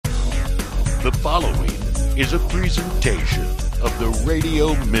The following is a presentation of the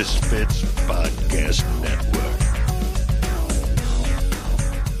Radio Misfits Podcast Network.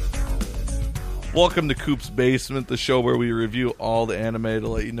 Welcome to Coop's Basement, the show where we review all the anime to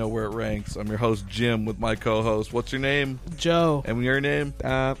let you know where it ranks. I'm your host, Jim, with my co-host. What's your name? Joe. And your name?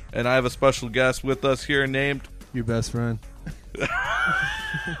 And I have a special guest with us here named... Your best friend.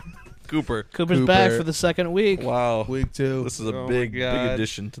 Cooper. Cooper's back for the second week. Wow. Week 2. This is a big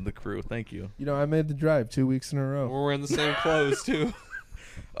addition to the crew. Thank you. You know, I made the drive 2 weeks in a row. We're wearing the same clothes, too.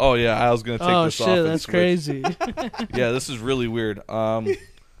 Oh, yeah, I was going to take this off. Oh, shit, and that's switch. crazy. Yeah, this is really weird.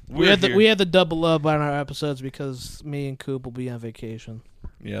 We had to double up on our episodes because me and Coop will be on vacation.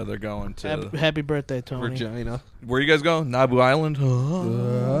 Yeah, they're going to... Happy birthday, Tony. Virginia. Where are you guys going? Nabu Island?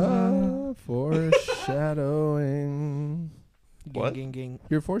 Foreshadowing. What? Ging, ging.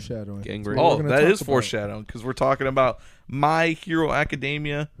 You're foreshadowing. Gang That's rape. what we're Oh, gonna that talk is about. foreshadowing because we're talking about My Hero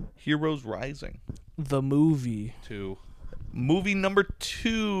Academia Heroes Rising. The movie. 2. Movie number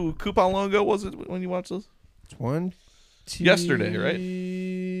 2. Coop, how long ago was it when you watched this? Yesterday, right?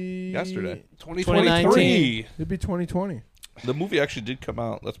 Yesterday. 2023. It'd be 2020. The movie actually did come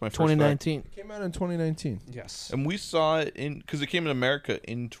out. That's my first fact. 2019. It came out in 2019. Yes. And we saw it in, because it came in America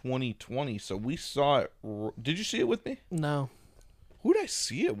in 2020. So we saw it. Did you see it with me? No. Who did I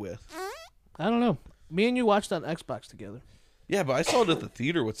see it with? I don't know. Me and you watched on Xbox together. Yeah, but I saw it at the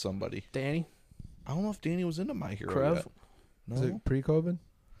theater with somebody. Danny? I don't know if Danny was into My Hero Krev? yet. No. Is it pre-COVID?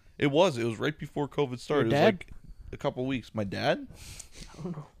 It was right before COVID started. Your It was dad? like a couple weeks. My dad? I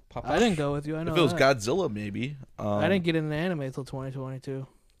don't know. Papa. I didn't go with you. I know If it was that. Godzilla, maybe. I didn't get into anime until 2022.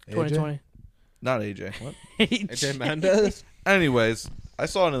 2020. Not AJ. What? AJ Mendez? Anyways, I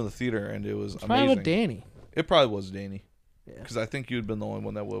saw it in the theater and it was Probably amazing. with Danny. It probably was Danny. Yeah. Because I think you'd been the only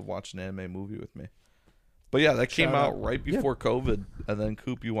one that would have watched an anime movie with me. But yeah, that came Shout out out. right before COVID. And then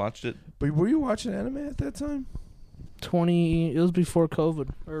Coop, you watched it. But were you watching anime at that time? It was before COVID,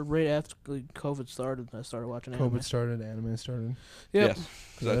 or right after COVID started. I started watching anime. COVID started, anime started. Yep. Yes.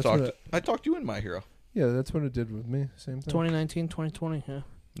 Because That's I talked you in My Hero. Yeah, that's what it did with me. Same thing. 2019, 2020, yeah.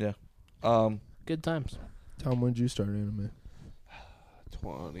 Yeah. Good times. Tom, when did you start anime?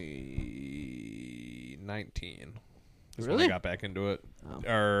 2019. Is Really? when I got back into it. Oh.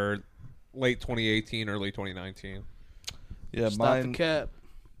 Or late 2018, early 2019. Yeah, Stop the cap.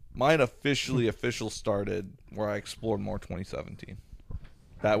 mine official started where I explored more 2017.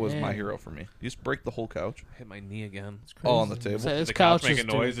 That was My Man. Hero for me. You just break the whole couch. Hit my knee again. Oh, on the table. So this the couch couch is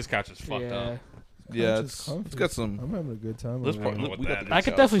making noise. This couch is fucked up. Yeah, Couch is it's comfy. got some... I'm having a good time. This over part, here. what we got that the I big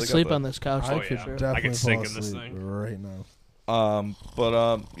could couch. definitely They got sleep the- on this couch. Oh, for yeah. sure. Definitely can fall sink in this asleep thing. right now.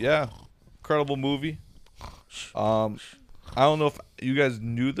 Yeah, incredible movie. I don't know if you guys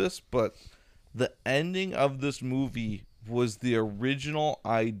knew this, but the ending of this movie was the original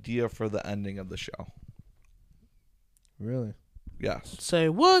idea for the ending of the show. Really? Yes. Say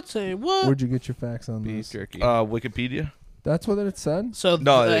what? Say what? Where'd you get your facts on Beef this? jerky. Wikipedia. That's what it said? So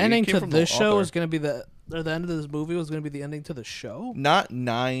No, the it ending came to from the this show author. is going to be the end of this movie was going to be the ending to the show. Not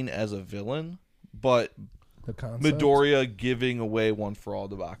 9 as a villain, but The concept? Midoriya giving away One for All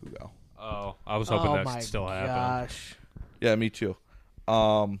to Bakugo. Oh, I was hoping that my could still happen. gosh. Yeah, me too.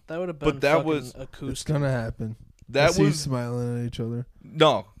 That would have been But that fucking was- It's acoustic. gonna happen. That I see you was smiling at each other.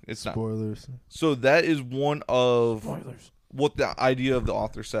 no, it's not. Spoilers. So that is one of Spoilers. what the idea of the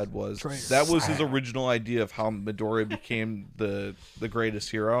author said was Traitor. that was his original idea of how Midoriya became the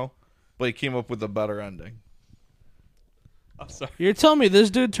greatest hero, but he came up with a better ending. I'm sorry. You're telling me this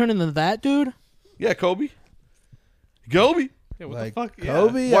dude turned into that dude? Yeah, Kobe. Yeah, what Like the fuck?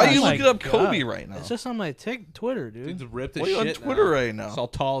 Kobe? Why are Yeah. you Oh my looking up God. Kobe right now? It's just on my Twitter, Yeah. dude. Dude's ripped as Why are you on shit Twitter now. right now? It's all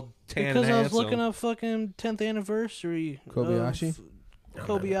tall, tan, Because and I was handsome. looking up fucking 10th anniversary. Kobayashi? Of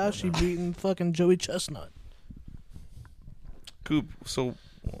Kobayashi beating fucking Joey Chestnut. Coop, so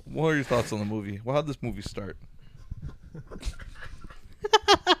what are your thoughts on the movie? Well, how'd this movie start?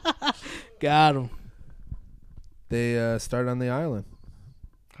 Got him. They start on the island.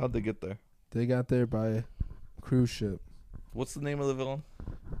 How'd they get there? They got there by cruise ship. What's the name of the villain?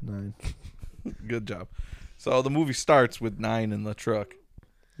 9. Good job. So the movie starts with 9 in the truck.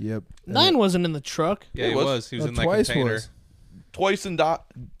 Yep. And 9 wasn't in the truck. Yeah, He he was. was. He was No, in that Twice container. was. Twice and Twice.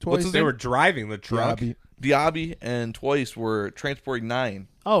 What's his They name? were driving the truck. Diaby. Diaby and Twice were transporting 9.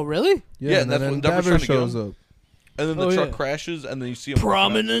 Oh, really? Yeah, and that's then when Deborah's Deborah trying to get shows him. up. And then the Oh, truck yeah. crashes, and then you see him walking out.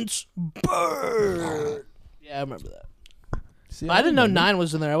 Prominence bird. Yeah, I remember that. See, I didn't know remember. 9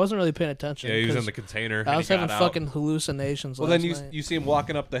 was in there. I wasn't really paying attention. Yeah, he was in 'cause the container. I and was he having got fucking out. hallucinations. Well, last then night. you see him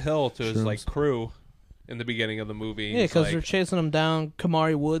walking up the hill to his Shrooms. like crew in the beginning of the movie. Yeah, He's because like, they're chasing him down.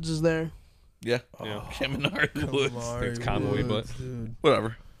 Kamari Woods is there. Yeah. Yeah. Kaminari Woods. Kamari It's Kamui, Woods, dude.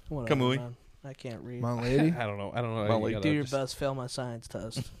 Whatever. Whatever, Kamui. man. I can't read. My lady. I don't know. Well, like, You Do gotta your just- best. Fail my science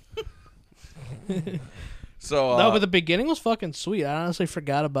test. So No, but the beginning was fucking sweet. I honestly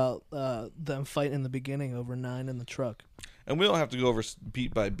forgot about them fighting in the beginning over 9 in the truck. and we don't have to go over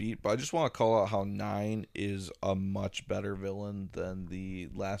beat by beat, but I just want to call out how 9 is a much better villain than the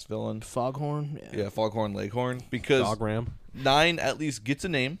last villain. Foghorn. Yeah, Foghorn Leghorn, because Dog Ram. 9 at least gets a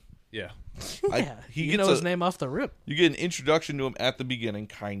name. Yeah. Yeah. He you gets know his a- name off the rip. You get an introduction to him at the beginning,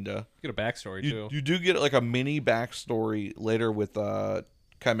 kinda. Get a backstory You too. you do get like a mini backstory later with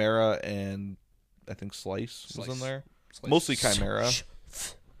Chimera and I think Slice was in there. Slice. Mostly Chimera.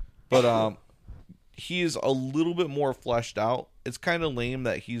 But he's a little bit more fleshed out. It's kind of lame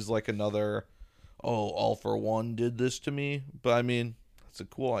that he's like another, All for One did this to me. But I mean, it's a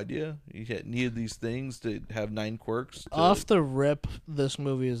cool idea. You needed these things to have 9 quirks. Off the rip, this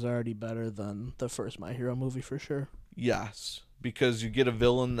movie is already better than the first My Hero movie for sure. Yes, because you get a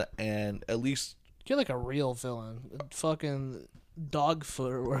villain and at least Get like a real villain. Fucking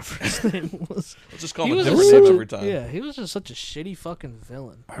Dogfoot or whatever his name was. let's just call He him a was different such name a- every time. Yeah, he was just such a shitty fucking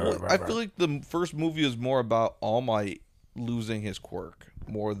villain. Well, I feel like the first movie is more about All Might losing his quirk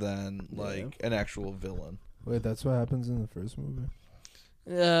more than like an actual villain. Wait, that's what happens in the first movie?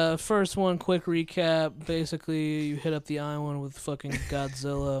 First one, quick recap. Basically, you hit up the island with fucking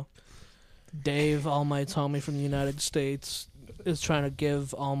Godzilla. Dave, All Might's homie from the United States, is trying to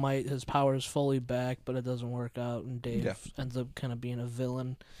give All Might his powers fully back, but it doesn't work out, and Dave ends up kind of being a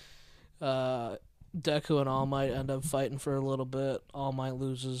villain. Deku and All Might end up fighting for a little bit. All Might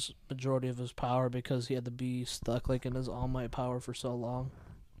loses majority of his power because he had to be stuck like in his All Might power for so long.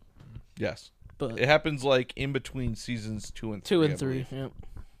 Yes. But It happens like in between seasons 2 and 3. 2 I and 3, believe. yep.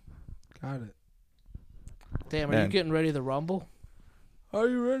 Got it. Damn, are Man. you getting ready to rumble? Are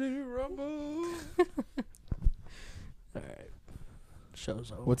you ready to rumble? Alright.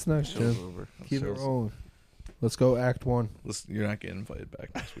 Show's over. What's next, Show's Jim? over. Keep it Show's- rolling. Let's go Act 1. Listen, you're not getting invited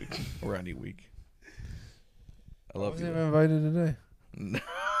back this week or any week. I I love wasn't you. even invited today. though.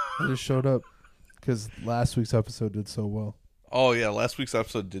 I just showed up because last week's episode did so well. Oh yeah, last week's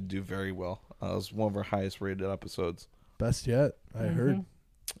episode did do very well. It was one of our highest rated episodes. Best yet, I heard. Mhm.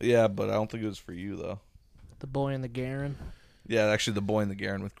 Yeah, but I don't think it was for you though. The boy and the Garen. Yeah, actually, the boy and the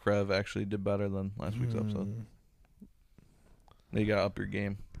Garen with Krev actually did better than last week's episode. Mm. You gotta up your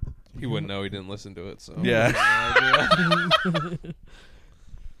game. He wouldn't know. He didn't listen to it. So Yeah. No idea. Can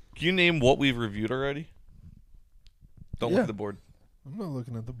you name what we've reviewed already? Don't look Yeah. at the board. I'm not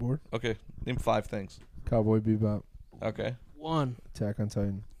looking at the board. Okay, name 5 things. Cowboy Bebop, Okay, 1, Attack on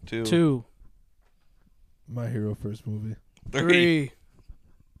Titan, 2, 2, My Hero first movie. 3.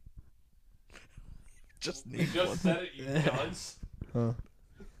 Just name one. said it, you dunce. Huh?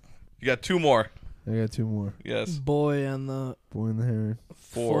 You got 2 more. I got 2 more. Yes, Boy and the Boy and the Heron.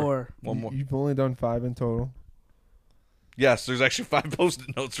 4. One more. You've only done 5 in total. Yes, there's actually 5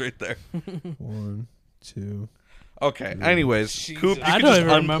 post-it notes right there. 1, 2, Okay. Anyways, Jesus. Coop, you I can don't just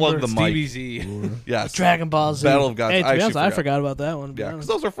even unplug remember. the Stevie mic. Z. 4. Yes. Dragon Ball Z. Battle of Gods. Hey, to I be actually honest, I forgot. forgot about that one. to be Yeah, because honest.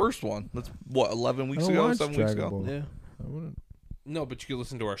 that was our first one. That's what 11 weeks I don't ago, watch 7 weeks Dragon ago. Ball. Yeah. I wouldn't. No, but you could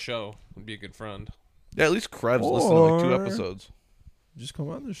listen to our show and be a good friend. Yeah, at least Krev's listened to like 2 Or- episodes. Just come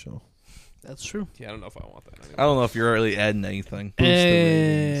on the show. That's true. Yeah, I don't know if I want that anymore. I don't know if you're really adding anything. Boost the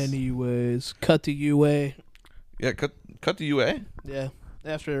ratings. Anyways, cut to UA. Yeah, cut to UA. Yeah.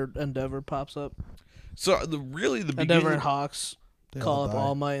 After Endeavor pops up. So the beginning. Endeavor and Hawks They call all up die.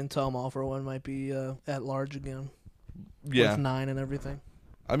 All Might and tell them All for One might be at large again. Yeah, With 9 and everything.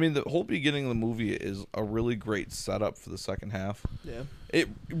 I mean the whole beginning of the movie is a really great setup for the second half. Yeah. It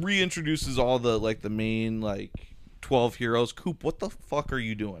reintroduces all the the main 12 heroes. Coop, what the fuck are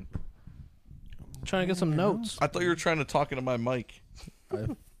you doing? Trying to get some notes. I thought you were trying to talk into my mic.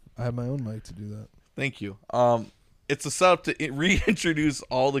 I have my own mic to do that. Thank you. It's a setup to reintroduce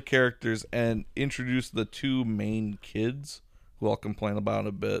all the characters and introduce the 2 main kids, who I'll complain about in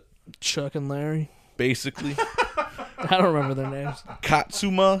a bit. Chuck and Larry. Basically, I don't remember their names.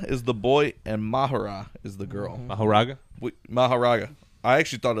 Katsuma is the boy and Mahara is the girl. Mahoraga? Maharaga. I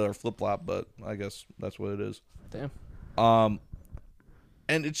actually thought it was flip flop, but I guess that's what it is. Damn.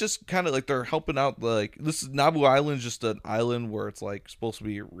 And it's just kind of they're helping out. This is Nabu Island's just an island where it's supposed to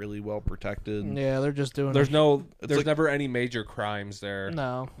be really well protected. Yeah, they're just doing There's It's there's like- never any major crimes there.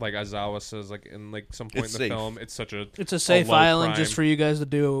 No. Like Aizawa says, in some point It's in the safe. film, it's such a It's a safe low island crime. just for you guys to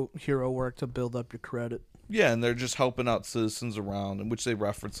do hero work to build up your credit. Yeah, and they're just helping out citizens around, in which they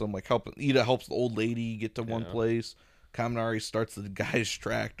reference them. Ida helps the old lady get to one Yeah. place. Kaminari starts the guy's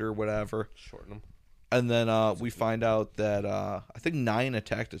tractor, or whatever. shorten them. And then we find out that I think 9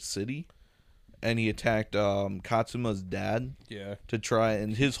 attacked a city, and he attacked Katsuma's dad Yeah. to try.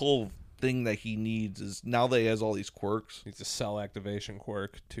 And his whole thing that he needs is now that he has all these quirks Needs a cell activation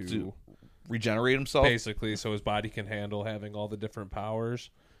quirk to regenerate himself. basically so his body can handle having all the different powers.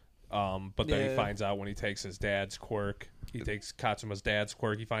 But then he finds out when he takes his dad's quirk, he takes Katsuma's dad's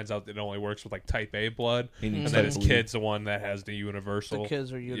quirk, he finds out that it only works with like type A blood, and then his kid's the one that has the universal. The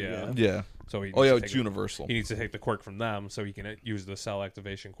kids are Yeah. So he it's universal. He needs to take the quirk from them so he can use the cell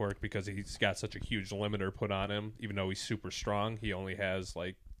activation quirk because he's got such a huge limiter put on him. Even though he's super strong, he only has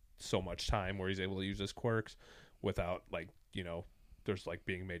like so much time where he's able to use his quirks without like, there's like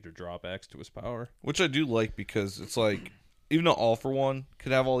being major drawbacks to his power. Which I do like because it's like, even though All For One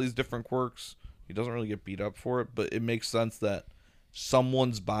could have all these different quirks, he doesn't really get beat up for it, but it makes sense that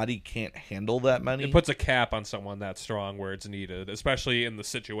someone's body can't handle that many. It puts a cap on someone that strong where it's needed, especially in the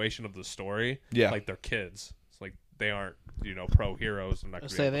situation of the story. Yeah. Like they're kids. It's like they aren't, pro heroes. They're not gonna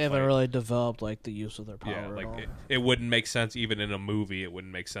be able they to haven't fight. really developed like the use of their power. Yeah, at like all. it wouldn't make sense even in a movie. It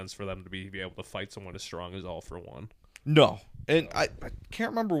wouldn't make sense for them to be able to fight someone as strong as All For One. No. And I can't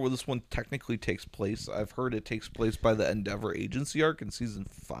remember where this one technically takes place. I've heard it takes place by the Endeavor Agency arc in season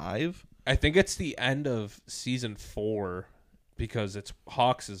 5. I think it's the end of season 4 because it's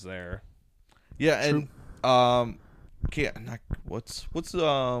Hawks is there. Yeah, and what's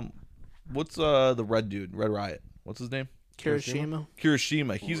the red dude, Red Riot? What's his name?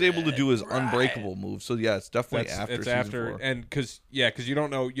 Kirishima. He's able to do his unbreakable move. So yeah, it's definitely after season 4. And because you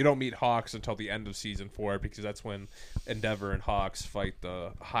don't meet Hawks until the end of season 4 because that's when Endeavor and Hawks fight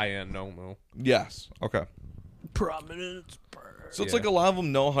the high-end Nomu. Yes. Okay. Prominence. So it's like a lot of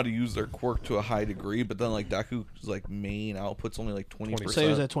them know how to use their quirk to a high degree, but then like Deku's like main output's only like 20%. So he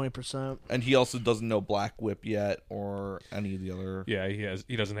was at 20%. And he also doesn't know Black Whip yet or any of the other. Yeah,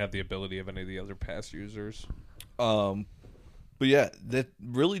 he doesn't have the ability of any of the other past users. But yeah, that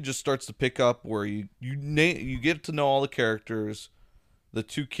really just starts to pick up where you get to know all the characters. The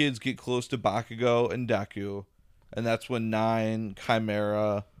two kids get close to Bakugo and Deku, and that's when 9,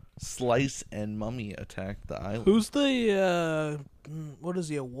 Chimera, Slice, and Mummy attack the island. Who's the what is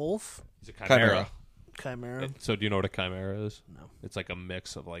he, a wolf? He's a Chimera. Chimera. So do you know what a Chimera is? No. It's like a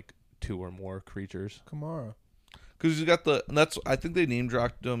mix of like 2 or more creatures. Kamara. Because he's got I think they name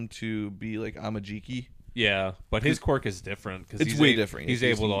dropped him to be like Amajiki. Yeah, but his quirk is different because It's way different. He's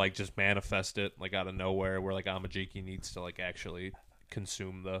able to like just manifest it like out of nowhere, where like Amajiki needs to like actually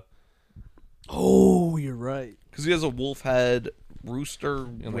consume the. Oh, you're right. Because he has a wolf head, rooster,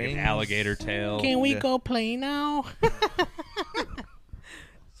 And like wings. an alligator tail. Can we Yeah. go play now?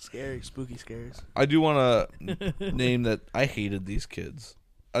 Scary, spooky scares. I do want to name that I hated these kids.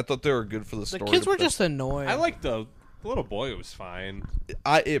 I thought they were good for the The story. kids were just annoying. I like the little boy was fine.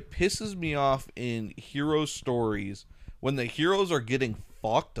 It pisses me off in hero stories when the heroes are getting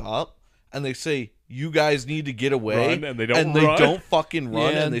fucked up and they say, "You guys need to get away," Run, and they don't run. fucking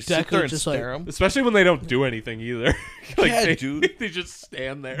run, Yeah, and they and sit Deku there and just, stare like- them. Especially when they don't do anything either. Yeah, dude. They just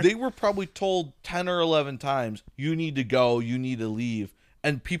stand there. They were probably told 10 or 11 times, "You need to go, you need to leave,"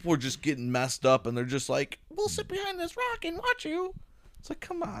 and people are just getting messed up, and they're just like, "We'll sit behind this rock and watch you." It's like,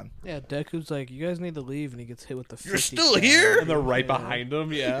 come on. Yeah, Deku's like, you guys need to leave, and he gets hit with the. You're 50 still cal. here? And they're right behind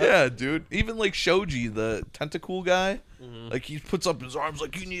him. Yeah. Yeah, dude. Even like Shoji, the tentacle guy, like he puts up his arms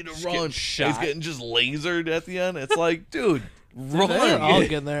like, "You need to run." getting shot. He's getting just lasered at the end. It's like, dude, They're run. all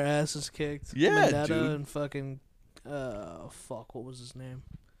getting their asses kicked. Yeah, Mineta dude. and fucking, fuck, what was his name?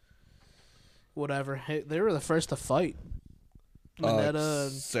 Whatever. Hey, they were the first to fight. Mineta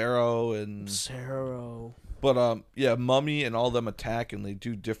and Sero and Sero. but yeah, Mummy and all them attack, and they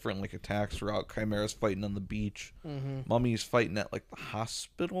do different like attacks throughout. Chimera's fighting on the beach. Mummy's fighting at like the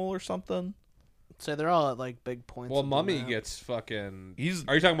hospital or something. So they're all at like big points. Well, of the Mummy map. gets fucking. He's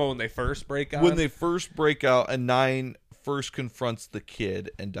Are you talking about when they first break out? when they first break out, and 9 first confronts the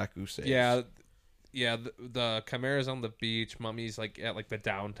kid, and Deku saves. Yeah. The Chimera's on the beach. Mummy's like at like the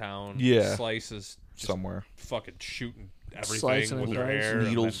downtown. Yeah. Slice is just somewhere. fucking shooting Slicing everything with and her dicing. hair. and then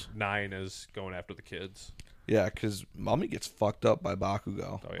Needles. 9 is going after the kids. Yeah, because Mummy gets fucked up by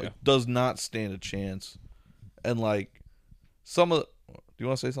Bakugo. Oh, yeah. Like, does not stand a chance. And, like, some of... Do you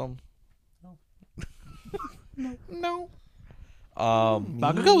want to say something? No.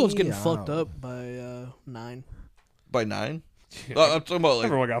 Bakugo was getting Meow. fucked up by 9. By 9? I'm talking about, like...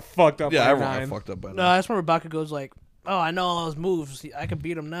 Everyone got fucked up. yeah, by everyone 9. got fucked up by 9. No, I just remember Bakugo's like, oh, I know all his moves. I can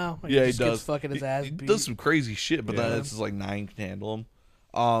beat him now. Like, Yeah, he just gets does. fucking his ass He beat. does some crazy shit, but then Yeah. it's just like 9 can handle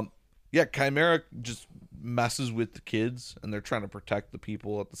him. Yeah, Chimera just messes with the kids, and they're trying to protect the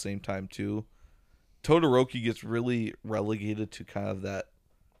people at the same time too. Todoroki gets really relegated to kind of that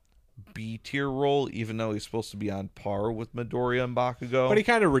B tier role, even though he's supposed to be on par with Midoriya and Bakugo. But he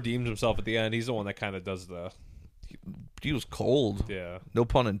kind of redeems himself at the end. He's the one that kind of does the. he was cold. Yeah. No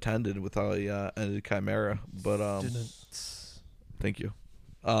pun intended with how he ended Chimera. But thank you.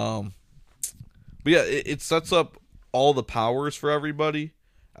 But yeah, it sets up all the powers for everybody.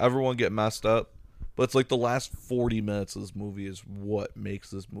 Everyone get messed up. But it's like the last 40 minutes of this movie is what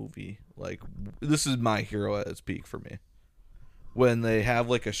makes this movie like. This is My Hero at its peak for me. When they have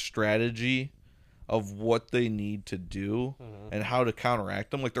like a strategy of what they need to do and how to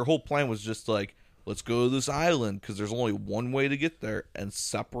counteract them. Like their whole plan was just like, let's go to this island because there's only one way to get there and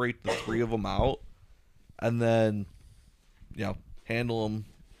separate the three of them out, and then handle them.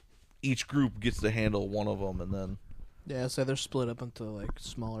 Each group gets to handle one of them, and then. Yeah, so they're split up into like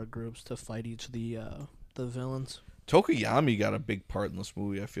smaller groups to fight each of the villains. Tokoyami got a big part in this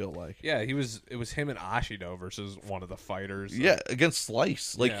movie, I feel like. Yeah, it was him and Ashido versus one of the fighters. Yeah, against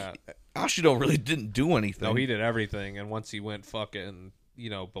Slice. Like, Ashido really didn't do anything. No, he did everything, and once he went fucking,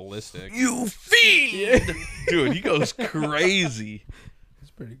 ballistic. You fiend! Dude, he goes crazy.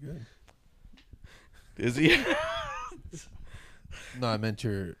 He's pretty good. Is he? No, I meant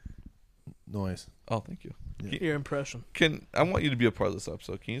your noise. Oh, thank you. Your impression. I want you to be a part of this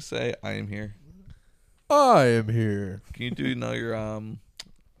episode. Can you say, I am here? I am here. Can you do your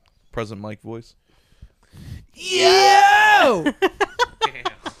present Mike voice? Yo!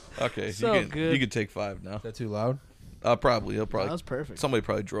 Okay, So good. you can take 5 now. Is that too loud? Probably. He'll That probably. was perfect. Somebody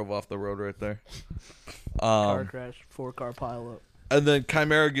probably drove off the road right there. Car crash, 4-car pileup. And then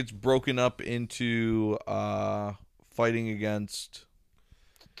Chimera gets broken up into fighting against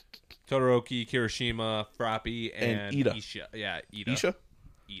Todoroki, Kirishima, Froppy, and Ida. Isha. Yeah, Ida. Isha?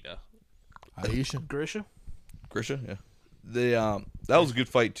 Ida. Aisha. Grisha? Yeah. They that was a good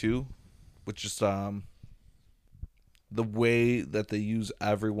fight too, with just the way that they use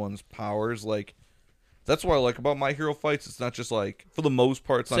everyone's powers. Like that's what I like about My Hero fights. It's not just like, for the most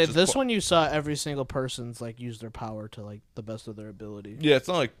part, it's not Say just this one you saw every single person's like use their power to like the best of their ability. Yeah, it's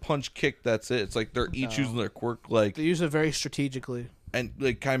not like punch kick. That's it. It's like they're each No. using their quirk. Like, They use it very strategically. and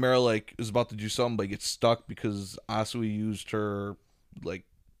like Chimera like is about to do something, but gets stuck because Asui used her like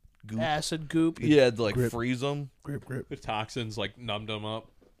goop. Acid goop. Yeah, to like Grip. freeze them. Grip. The toxins like numbed him up.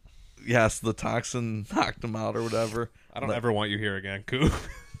 Yes, the toxin knocked him out or whatever. I don't But ever want you here again, Coop.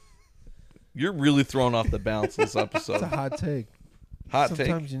 You're really throwing off the balance this It's a episode. hot take. Hot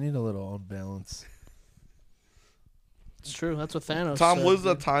Sometimes take. you need a little unbalance. It's true. That's what Thanos Tom, said, what does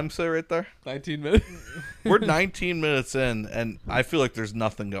dude. that time say right there? 19 minutes. We're 19 minutes in, and I feel like there's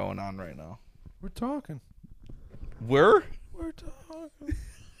nothing going on right now. We're talking. We're? We're talking.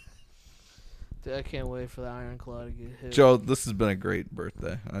 Dude, I can't wait for the Iron Claw to get hit. Joe, this has been a great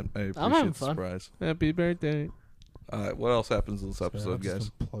birthday. I appreciate having the fun. surprise. Happy birthday. All right, what else happens in this Sorry, episode, I'll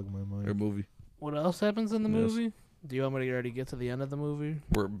just guys? unplug my mic. Or movie? What else happens in the Yes. movie? Do you want me to already get to the end of the movie?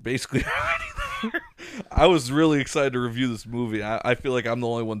 We're basically already there. I was really excited to review this movie. I feel like I'm the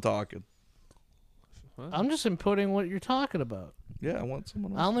only one talking. I'm just inputting what you're talking about. Yeah, I want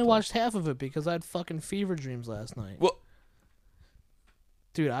someone else. I only to talk. watched half of it because I had fucking fever dreams last night. Well,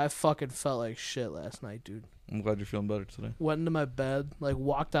 Dude, I fucking felt like shit last night, dude. I'm glad you're feeling better today. Went into my bed, like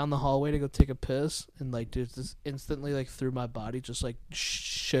walked down the hallway to go take a piss, and like dude, just instantly like through my body, just like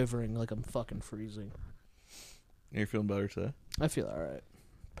shivering, like I'm fucking freezing. You're feeling better today? I feel alright.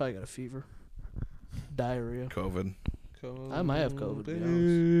 Probably got a fever, diarrhea. COVID. I might have COVID. To be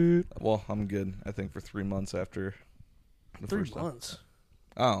honest. Well, I'm good. I think for 3 months after the 3 first time. months.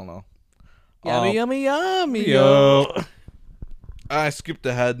 I don't know. Yummy, yummy, yummy, Yo. yo. I skipped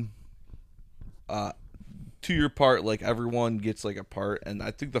ahead. To your part, like everyone gets like a part, and I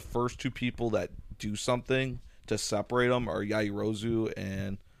think the first 2 people that do something to separate them are Yairozu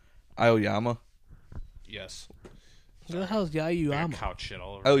and Aoyama. Yes. Who the hell's Yayuyama? Couch shit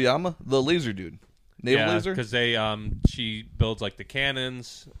all over. Aoyama, the laser dude, naval laser. because they she builds like the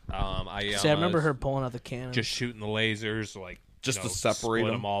cannons. I See, I remember her pulling out the cannon. just shooting the lasers, like Just to separate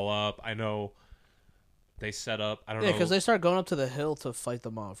split them. all up. I know they set up. I don't yeah, know because they start going up to the hill to fight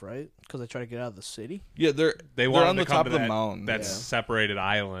them off, right? Because they try to get out of the city. Yeah, they they're want on them the to come top to of the that, mountain. that Yeah. separated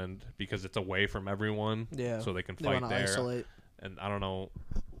island because it's away from everyone. Yeah, so they can they fight want to there. isolate. And I don't know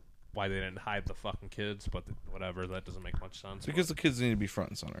why they didn't hide the fucking kids, but whatever. That doesn't make much sense. because the kids need to be front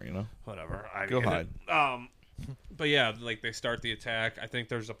and center, you know. Whatever. I Go get hide. it. But yeah, like they start the attack. I think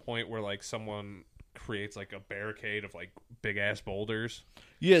there's a point where like someone creates like a barricade of like big ass boulders.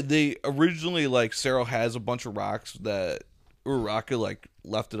 Yeah, they originally like Sero has a bunch of rocks that Uraraka like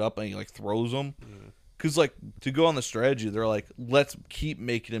left it up and he like throws them. Because like to go on the strategy, they're like, let's keep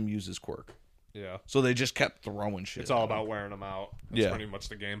making him use his quirk. Yeah. So they just kept throwing shit. It's all at him. about wearing them out. That's Yeah. pretty much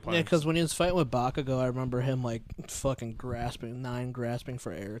the game plan. Yeah, because when he was fighting with Bakugo, I remember him like fucking grasping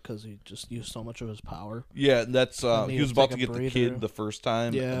for air because he just used so much of his power. Yeah, that's And he he was was about like to a get the breather. kid the first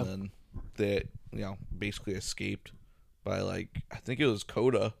time, Yeah. and then they basically escaped by like I think it was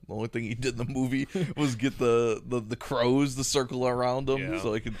Coda. The only thing he did in the movie was get the crows to circle around him Yeah.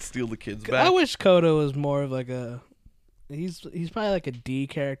 so he could steal the kids I back. wish Kodo was more of like a. He's probably like a D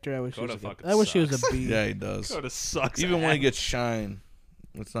character. I wish he Koda was. fucking I wish he was sucks. a B. Yeah, he does. Coda sucks. Even when he ass. gets shine,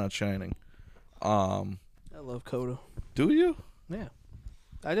 it's not shining. I love Kodo. Do you? Yeah,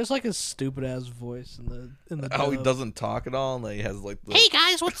 I just like his stupid ass voice in the. How he dub. doesn't talk at all, and he has like the. Hey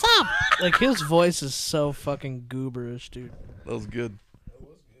guys, what's up? Like his voice is so fucking gooberish, dude. That was good.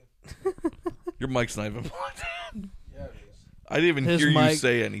 Your mic's not even. I didn't even His hear you mic-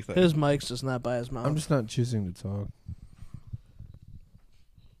 say anything. His mic's just not by his mouth. I'm just not choosing to talk.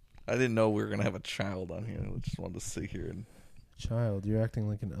 I didn't know we were gonna have a child on here. I just wanted to sit here and. Child, you're acting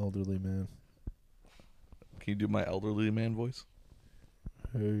like an elderly man. Can you do my elderly man voice?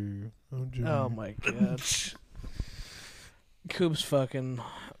 Hey, Jimmy. Oh my god. Coop's fucking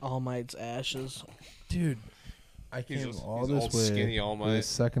All Might's ashes. Dude, I He's came just- all he's this old, way skinny All for the Might.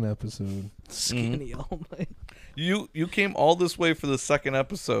 second episode. Skinny All Might. You came all this way for the second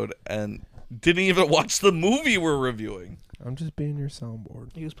episode and didn't even watch the movie we're reviewing. I'm just being your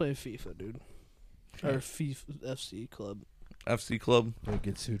soundboard. He was playing FIFA, dude. Or FIFA FC Club. FC Club, I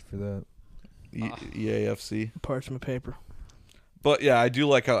get sued for that. EAFC. Parchment paper. But yeah, I do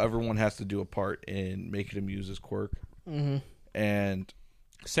like how everyone has to do a part in making him use his quirk. Mm-hmm. And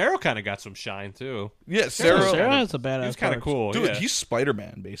Sarah kind of got some shine too. yeah, Sarah, Sarah has a badass. He was kind of cool. dude, yeah. he's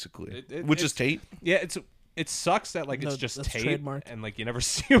Spider-Man basically, It- which is it's- Tate. Yeah, it sucks that like No, it's just that's Tate trademarked. and like you never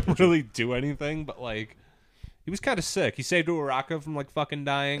see him really do anything. But like he was kind of sick. He saved Uraraka from like fucking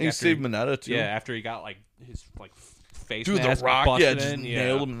dying. And he after saved Mineta too. Yeah, after he got like his like face dude, the mask Rock, busted just in.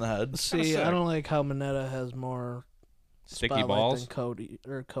 nailed him in the head. See, sick. I don't like how Mineta has more Sticky spotlight balls. than Cody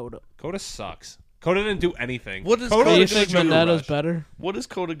or Coda. Coda sucks. Coda didn't do anything. What is Coda? Do you Coda think gonna do? Mineta's Rush. better? What is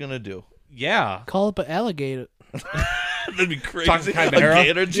Coda gonna do? Yeah. Call up an alligator. That'd be crazy. Talking A Chimera?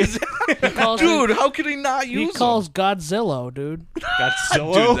 gator just- calls dude, how could he not He use calls Godzilla, dude.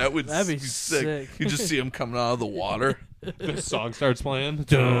 Godzilla. Dude, that would That'd be be sick. sick. You just see him coming out of the water. The song starts playing.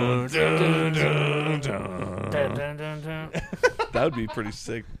 That would be pretty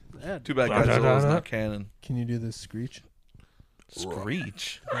sick. Yeah, Too bad Godzilla's not canon. Can you do this screech?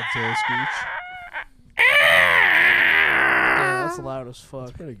 Screech. Godzilla screech. yeah, that's loud as fuck.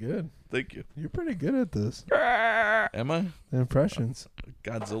 That's pretty good. Thank you. You're pretty good at this. Am I? The impressions.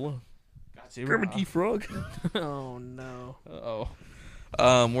 Godzilla. Kermit the Frog. Oh no. Oh,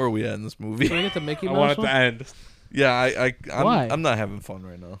 Where are we at in this movie? Can we get the Mickey I Mouse want it one? to end. Yeah, Why? I'm not having fun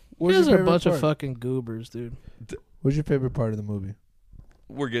right now. You What's guys your are a favorite bunch of part? fucking goobers, dude. What's your favorite part of the movie?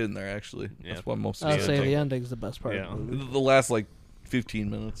 We're getting there actually. Yeah. That's what most I'll of say it. the ending's the best part Yeah. of the movie. The last like 15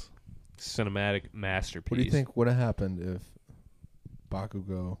 minutes. Cinematic masterpiece. What do you think would have happened if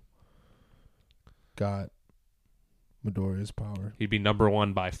Bakugo got Midoriya's power? He'd be number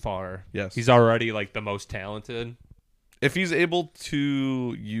one by far. Yes. He's already like the most talented. If he's able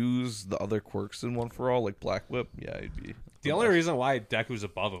to use the other quirks in One for All, like Black Whip, yeah, he'd be. The only reason why Deku's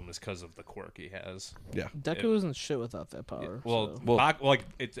above him is because of the quirk he has. Yeah. Deku isn't shit without that power. Well, so. Well- I think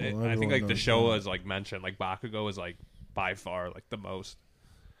everyone like the knows show that. is like mentioned, like Bakugo is like by far like the most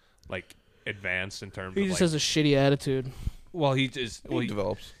like advanced in terms He of just like, has a shitty attitude. well he just He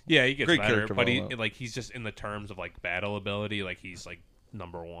develops. yeah he gets Great better, character but development. like he's just in the terms of like battle ability, like he's like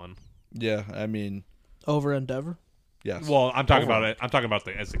number one. Yeah, I mean, Over Endeavor. yes. Well, I'm talking Overall. about it. I'm talking about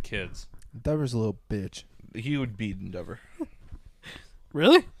as the kids. Endeavor's a little bitch. He would beat Endeavor.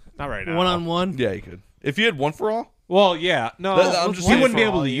 Really? Not right now. 1-on-1? Yeah, he could. If he had One for All, Well, yeah, no, I'm just he saying wouldn't be for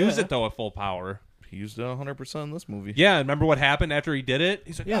able all, to use yeah. it though at full power. he used it 100% in this movie. Yeah, and remember what happened after he did it?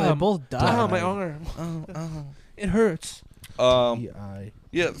 He's like, Yeah, they both died. Oh, my arm. Oh. It hurts. E.I.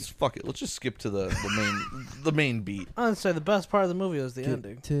 Yeah, fuck it. Let's just skip to the main beat. I'd say the best part of the movie was the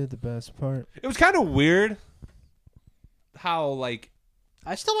ending. Get to the best part. It was kind of weird how, like,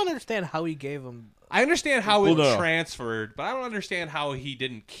 I still don't understand how he gave him. I understand how Well, it no. transferred, but I don't understand how he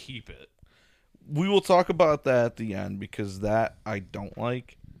didn't keep it. We will talk about that at the end because that I don't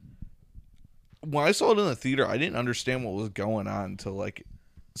like. When I saw it in the theater, I didn't understand what was going on until like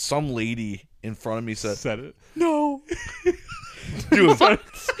some lady in front of me said, it. "No, dude,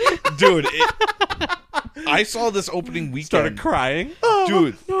 I saw this opening weekend. Started crying.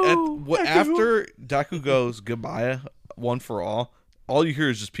 Dude, after Deku goes goodbye, One for all you hear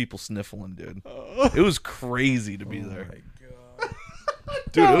is just people sniffling, dude. It was crazy to be there.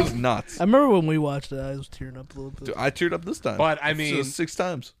 Dude, it was nuts. I remember when we watched it, I was tearing up a little bit. Dude, I teared up this time. But, I It mean- was 6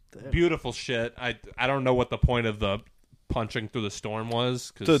 times. Beautiful shit. I don't know what the point of the punching through the storm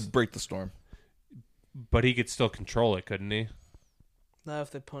was. To break the storm. But he could still control it, couldn't he? Not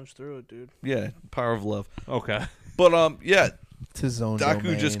if they punch through it, dude. Yeah, power of love. Okay. But yeah, It's his own Deku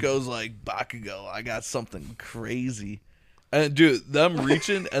domain. just goes like, Bakugo, I got something crazy. And dude, them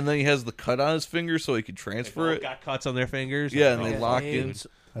reaching, and then he has the cut on his finger so he can transfer it. Got cuts on their fingers. Yeah, and Oh, they lock in. AIDS.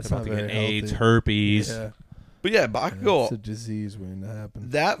 That's about not to get very healthy. AIDS, herpes. Yeah. But yeah, It's Bakugo, a disease waiting to happen.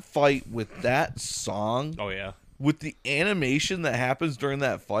 that fight with that song, Oh yeah. with the animation that happens during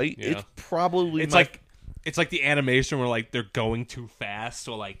that fight, Yeah. it's probably It's like the animation where like they're going too fast,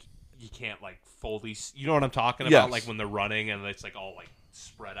 so like you can't like fully. You know what I'm talking about? Yes. Like when they're running and it's like all like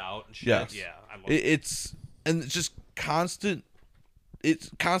spread out and shit. Yes. Yeah, I love it's just constant.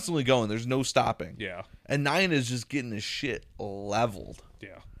 It's constantly going. There's no stopping. Yeah, And Nine is just getting his shit leveled.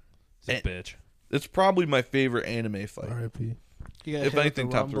 yeah. He's a And- bitch. It's probably my favorite anime fight. R.I.P. You got If hit with anything,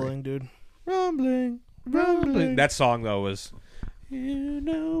 the top 3. rumbling, dude. Rumbling. That song though was. You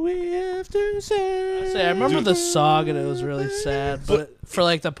know we have to say. See, I remember the song and it was really sad, but for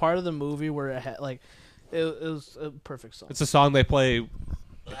like the part of the movie where it had like, it was a perfect song. It's a song they play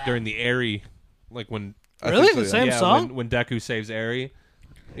during the Airy, like when. I Really? think so, The yeah. same yeah, song? when Deku saves Airy,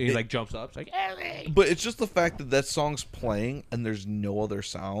 he like jumps up. It's like But it's just the fact that that song's playing and there's no other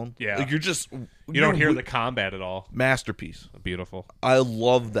sound. Yeah. Like you're just. you don't hear the combat at all. masterpiece. Beautiful. I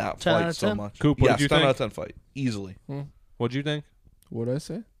love that 10 out fight of so 10? much. Coop, what yes, did you 10 think? out of 10 fight. Easily. What'd you think? What'd I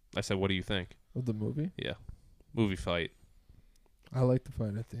say? I said, what do you think? Of the movie? Yeah, movie fight. I like the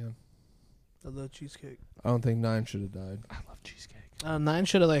fight at the end. I love cheesecake. I don't think 9 should have died. I love cheesecake. 9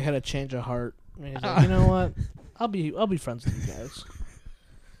 should have like had a change of heart. I mean, he's like, you know what? I'll be friends with you guys.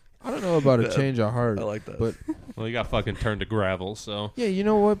 I don't know about a Yeah, change of heart. I like that. But Well, he got fucking turned to gravel, so. yeah, you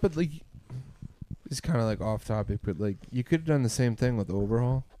know what? But like, it's kind of like off topic. But like, you could have done the same thing with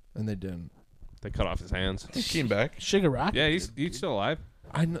Overhaul, and they didn't. They cut off his hands. He came back. Shigaraki. Yeah, he's still alive.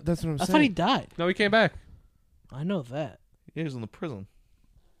 I know that's what I'm I saying. thought he died. No, he came back. I know that. Yeah, he was in the prison.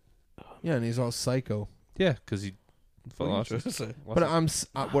 Yeah, and he's all psycho. Yeah, because he fell What are you off. trying to say? But what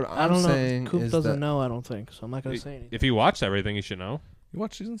I I'm don't know. saying Coop is doesn't that know. I don't think so. I'm not gonna say anything. If he watched everything, he should know. You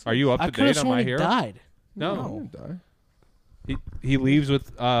watch season 6? Are you up I to could have date on sworn My he Hero? died. No. he didn't die. He leaves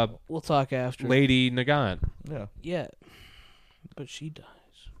with We'll talk after. Lady Nagant. Yeah. Yeah, but she dies.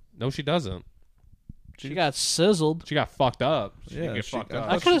 No, she doesn't. She got sizzled. She got fucked up. She Yeah, didn't get she- fucked I up. I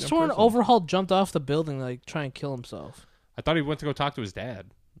thought could have she's in sworn prison. Overhaul jumped off the building like try and kill himself. I thought he went to go talk to his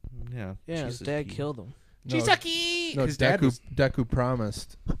dad. Yeah. Yeah, his Jesus, dad he- killed him. No, Chisaki! no His dad was Deku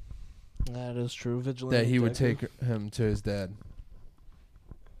promised That is true. Vigilante. that he would Deku. take him to his dad.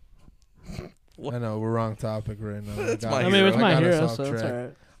 What? I know we're wrong topic right now. That's got my I us- mean, it's hero. my got us hero, off so that's track.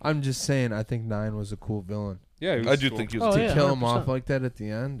 alright. I'm just saying, I think 9 was a cool villain. Yeah, he was I do cool. think he was. Oh, To yeah, kill him 100%. off like that at the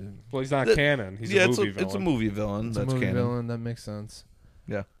end, and Well, he's not That- canon. He's yeah, a movie villain. it's a movie villain. it's a That's movie canon. villain. That makes sense.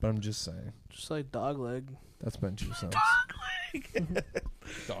 Yeah. But I'm just saying, Just like Dogleg. that's been 2 cents.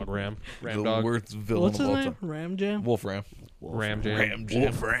 Dog Ram. Ram The Dog. worst villain What's of his all name? time. Ram Jam. Wolfram. Ram Jam. Ram Jam.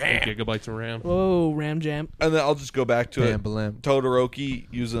 Wolfram. Gigabytes of RAM. Whoa, Ram Jam. And then I'll just go back to Bam, it. balam. Todoroki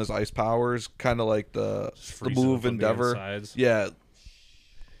using his ice powers, kind of like the Freezes move up on the Endeavor. insides. Yeah,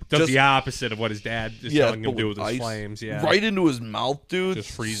 Does Just- the opposite of what his dad is yeah, telling him but to do with his ice flames. Yeah. right into his mouth, dude.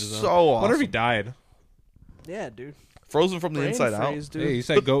 Just freezes him. So awesome. I wonder if he died. Yeah, dude. Frozen from the Brain inside freeze, out. dude. Hey, he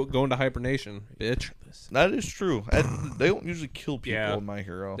said go into hibernation, bitch. That is true. And they don't usually kill people Yeah. in My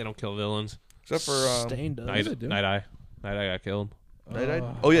Hero, They don't kill villains. except for Stain does. Night they do? Eye. Night Eye got killed. Night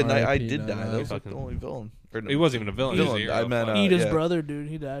Eye. Oh yeah, Night Eye R.I.P. did die. Night That Eye. was like the Fucking- only villain. Or no, He wasn't even a villain. He was a Villain. hero. I meant Eat his yeah. brother, dude.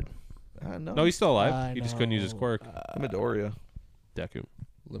 He died. No, No, he's still alive. I He just couldn't use his know. quirk. Midoriya. Deku.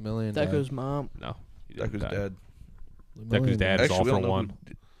 Lemillion Deku's mom. No. He didn't Deku's die. dead. Deku's dad is all Actually, we for don't know one.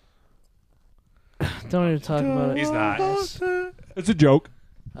 Don't even talk about it. He's not. who- It's a joke.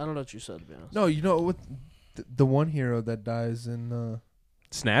 I don't know what you said, to be honest. No, you know what? The one hero that dies in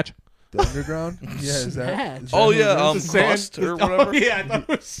Snatch. the underground. Yeah, is that? Snatch. Is that Oh who yeah, it is? Crust or whatever. Oh, yeah, I thought it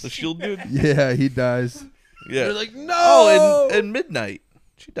was The shield dude. Yeah, he dies. Yeah. They're like, no. Oh, and Midnight.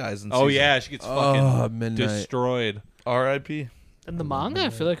 She dies in Oh season. yeah, she gets Oh, fucking midnight. destroyed. R.I.P. In the manga, I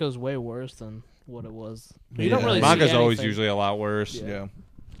feel like it was way worse than what it was. You don't Yeah. really Manga's see always anything. usually a lot worse. Yeah. Yeah. Yeah,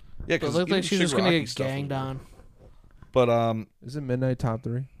 But it because looked like she was just gonna get ganged on. But Is it midnight top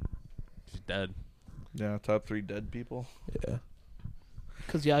 3? She's dead. yeah, top 3 dead people. Yeah.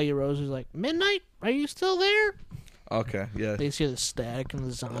 Because Yaya Rose was like, "Midnight, are you still there?" Okay, yeah. They see the static and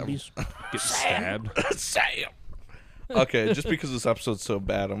the zombies. Get stabbed. Sam. Okay, just because this episode's so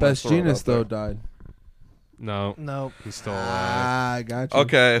bad, I'm Best gonna throw it Genius out there. though died. No, Nope. he's still alive. I got you.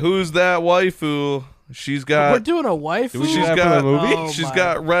 Okay, who's that waifu? She's We're got. doing a waifu. we do She's that for got. the movie? Oh She's my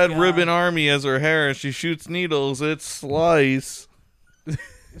got Red God. Ribbon Army as her hair, and she shoots needles. It's Slice. I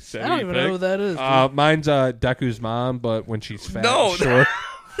don't even know who that is. Dude. Mine's Deku's mom, but when she's fat, No, short.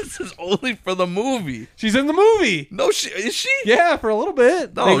 This is only for the movie. She's in the movie. No, is she? Yeah, for a little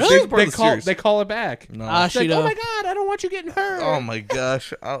bit. No, they, she's part of the call series. they call it back. No. It's like, Ashido. oh my god, I don't want you getting hurt. Oh my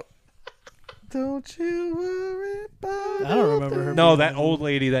gosh. Don't you worry about I don't remember her. No, being that in the old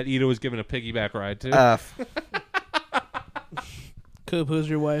lady that Ito was giving a piggyback ride to. F. Coop, who's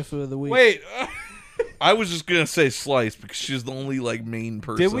your waifu of the week? Wait, I was just gonna say Slice because she's the only like main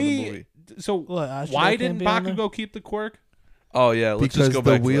person did in the we? movie. So What, Ashido why can't didn't be on there? Bakugo keep the quirk? Oh yeah, let's Because just go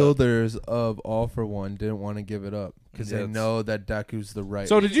the back to that. wielders of All for One didn't want to give it up because Yeah, they it's- know that Deku's the right.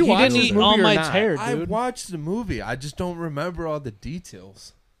 So did you He watch didn't this eat movie All or Might's not? hair, I dude. watched the movie. I just don't remember all the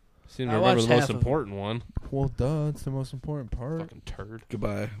details. Seem I to remember watched the most half of it. important one. Well, duh, it's the most important part. Fucking turd.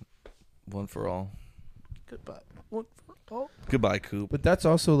 Goodbye, one for all. Goodbye. What? Oh. Goodbye, Coop. But that's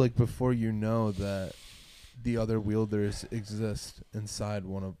also like before you know that the other wielders exist inside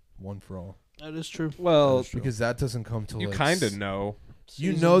One for All. That is true. Well, Because that doesn't come till you like kind of know.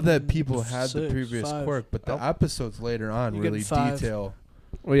 You Season know that people had the 6, previous 5. quirk, but the Oh. episodes later on You get really 5. detail.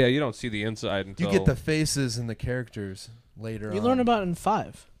 Well, yeah, you don't see the inside until You get the faces and the characters later on. You learn about it in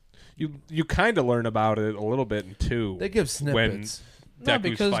 5. you kind of learn about it a little bit in 2. They give snippets. No, Deku's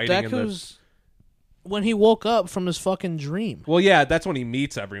because fighting in the- Deku's when he woke up from his fucking dream. Well, yeah, that's when he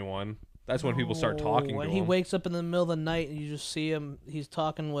meets everyone. That's when people start talking When to he him. wakes up in the middle of the night and you just see him, he's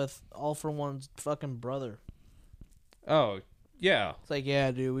talking with All for One's fucking brother. Oh, yeah. It's like,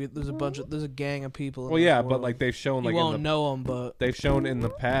 yeah, dude, there's a gang of people. In Well, this yeah, world. but like they've shown you like won't in the, know him, but they've shown in the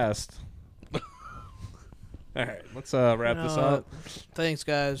past. All right, let's wrap you this know up. what? Thanks,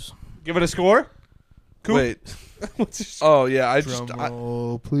 guys. Give it a score. Cool. Wait. What's your score? Oh yeah, I Drum just.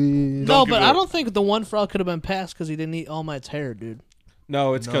 roll, please. No, give but it I a- don't think the one for all could have been passed because he didn't eat All Might's hair, dude.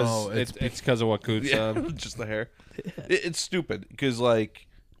 No, it's because No, it's because of what Coot Yeah, said. just the hair. It's stupid because like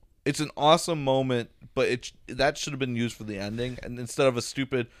it's an awesome moment, but that should have been used for the ending, and instead of a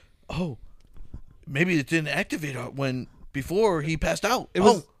stupid, oh, maybe it didn't activate when before he passed out. It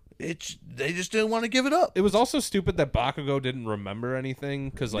was- they just didn't want to give it up. It was also stupid that Bakugo didn't remember anything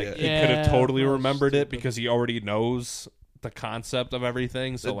because like Yeah. he Yeah, could have totally that was remembered it stupid. because he already knows the concept of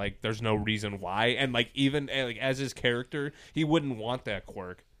everything. So It- like, there's no reason why. And like, even like as his character, he wouldn't want that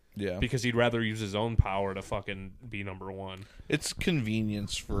quirk Yeah, because he'd rather use his own power to fucking be number one. it's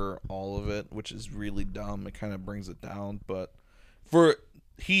convenience for all of it, which is really dumb. It kind of brings it down, but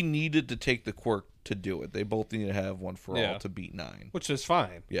he needed to take the quirk to do it. They both need to have one for Yeah. all to beat 9. Which is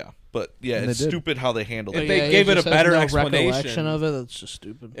fine. Yeah, but yeah, And they it's did. stupid how they handled If it. they he gave it a just has better no explanation- recollection of it, that's just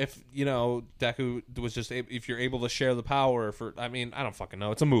stupid. If Deku was just if you're able to share the power for, I mean, I don't fucking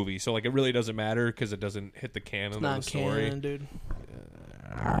know. It's a movie, so like it really doesn't matter because it doesn't hit the canon It's of not the story. canon, dude.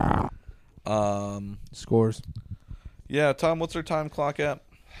 Scores. Yeah, Tom, what's our time clock at?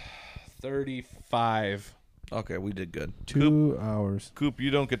 35. Okay, we did good. 2 hours. Coop,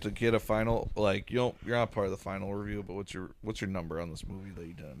 you don't get a final, like you're not part of the final review, but what's your number on this movie that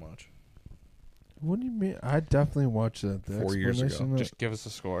you didn't watch? What do you mean? I definitely watched that. The 4 years ago. explanation of Just give us a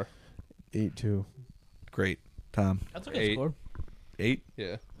score. 8-2. Great. Tom. That's a good 8. score. 8?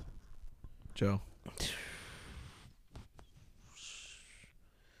 Yeah. Joe.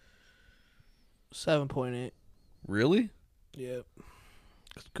 7.8. Really? Yep.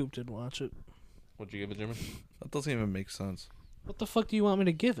 'Cause Coop didn't watch it. What'd you give it, Jimmy? That doesn't even make sense. What the fuck do you want me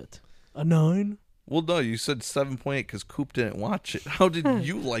to give it? A 9? Well, no, you said 7.8 because Coop didn't watch it. How did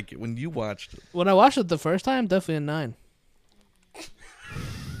you like it when you watched it? When I watched it the first time, definitely a 9.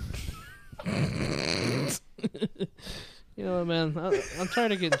 You know what, man? I'm trying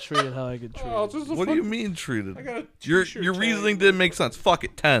to get treated how I get treated. What do you mean treated? I got a Your t-shirt your tag. reasoning didn't make sense. Fuck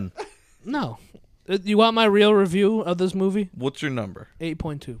it, 10. No. You want my real review of this movie? What's your number?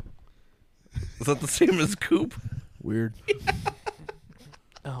 8.2. Is that the same as Coop? Weird.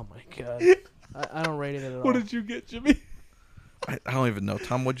 Oh my god. I don't rate it at all. What did you get, Jimmy? I don't even know.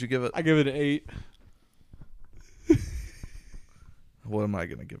 Tom, what'd you give it? I give it an 8. What am I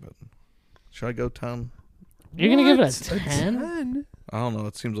gonna give it? Should I go 10? You're gonna give it What? a 10? 10? I don't know.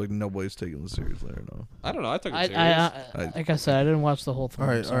 It seems like nobody's taking this seriously right now. I don't know. I took it I, serious. like I said, I didn't watch the whole thing. All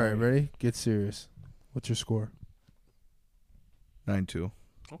I'm right, sorry. ready? Get serious. What's your score? 9-2.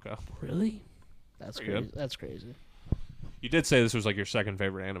 Okay. Really? That's Pretty crazy. good. That's crazy. You did say this was like your second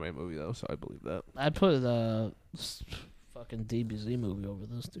favorite anime movie, though, so I believe that. I'd put the fucking DBZ movie over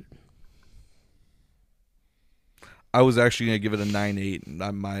this, dude. I was actually gonna give it a 9.8, and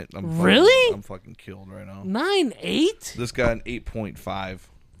I'm Really? I'm fucking killed right now. 9.8. This got an 8.5.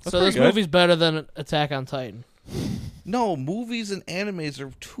 So this movie's better than Attack on Titan. No, movies and animes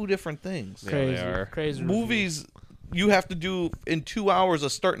are two different things. Yeah, Crazy, they are. crazy. Movies, you have to do in 2 hours a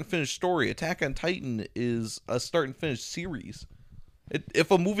start and finish story. Attack on Titan is a start and finish series.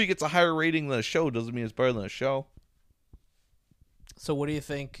 If a movie gets a higher rating than a show, doesn't mean it's better than a show. So what do you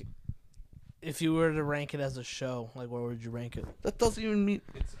think? If you were to rank it as a show, like where would you rank it? That doesn't even mean.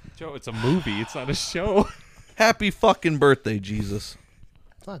 Joe, it's a movie. It's not a show. Happy fucking birthday, Jesus.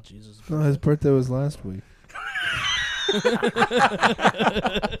 It's not Jesus. No, his birthday was last week.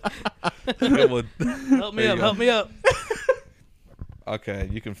 Help me There up. you Help me up. Okay,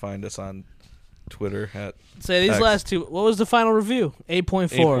 you can find us on Twitter at Say these X. last two. What was the final review?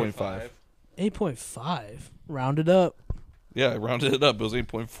 8.4. 8.5. 8.5. Rounded up. Yeah, I rounded it up. It was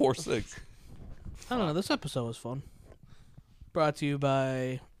 8.46. I don't know. This episode was fun. Brought to you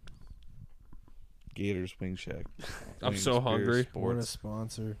by. Gators Wing Shack. I'm Wings, so beer, hungry. What a Sports.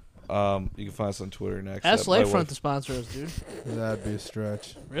 sponsor. You can find us on Twitter next. Ask at My Lakefront Wife- to sponsor us, dude. That'd be a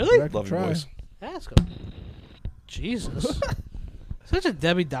stretch. Really? But I could Love you, try. boys. Ask them. Jesus. Such a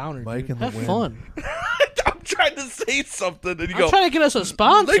Debbie Downer. Mike Dude. in the Have wind. fun. I'm trying to say something, and you I'm go, trying to get us a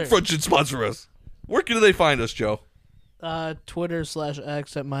sponsor. Lakefront should sponsor us. Where can they find us, Joe?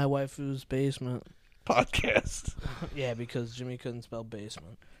 Twitter/X at my waifu's basement. Podcast. Yeah, because Jimmy couldn't spell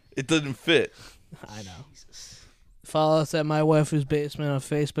basement. It didn't fit. I know. Follow us at my waifu's basement on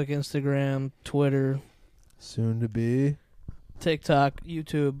Facebook, Instagram, Twitter, Soon to be. TikTok,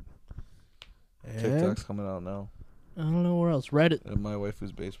 YouTube. And TikTok's coming out now. I don't know where else. Reddit. In my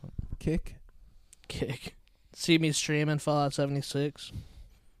waifu's basement. Kick. Kick. See me streaming Fallout 76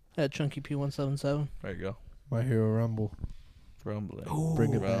 at ChunkyP177. There you go. My Hero Rumble. Rumbling.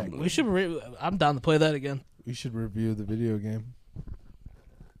 Bring it back. Rumbling. We should. I'm down to play that again. We should review the video game.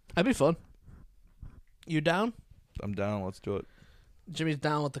 That'd be fun. You down? I'm down. Let's do it. Jimmy's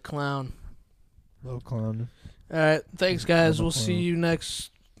down with the clown. Love clown. All right. Thanks, guys. I'm a We'll see clown. you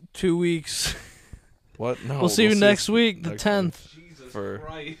next 2 weeks. What? No. we'll see you next us week, the next 10th. Jesus For-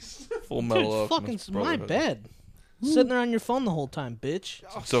 Christ. Full Dude, Metal fucking Alchemist my Brotherhood. bed. Sitting there on your phone the whole time, bitch.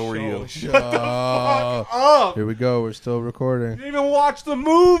 So were you. Up. Here we go. We're still recording. Didn't even watch the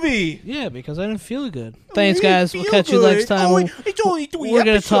movie. Yeah, because I didn't feel good. Thanks, guys. We'll catch you next time. It's only 3 we're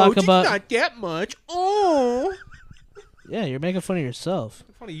gonna episodes. talk It's about- not that much. Oh. Yeah, you're making fun of yourself.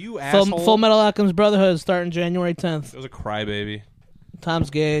 Funny you asshole. Full Metal Alchemist Brotherhood is starting January 10th. It was a crybaby.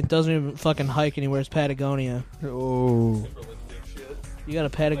 Tom's gay. Doesn't even fucking hike and he wears Patagonia. Oh. You got a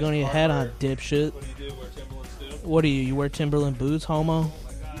Patagonia hat on, dipshit. What are you? You wear Timberland boots, homo?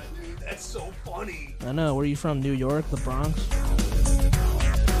 That's so funny. I know. Where are you from? New York? The Bronx?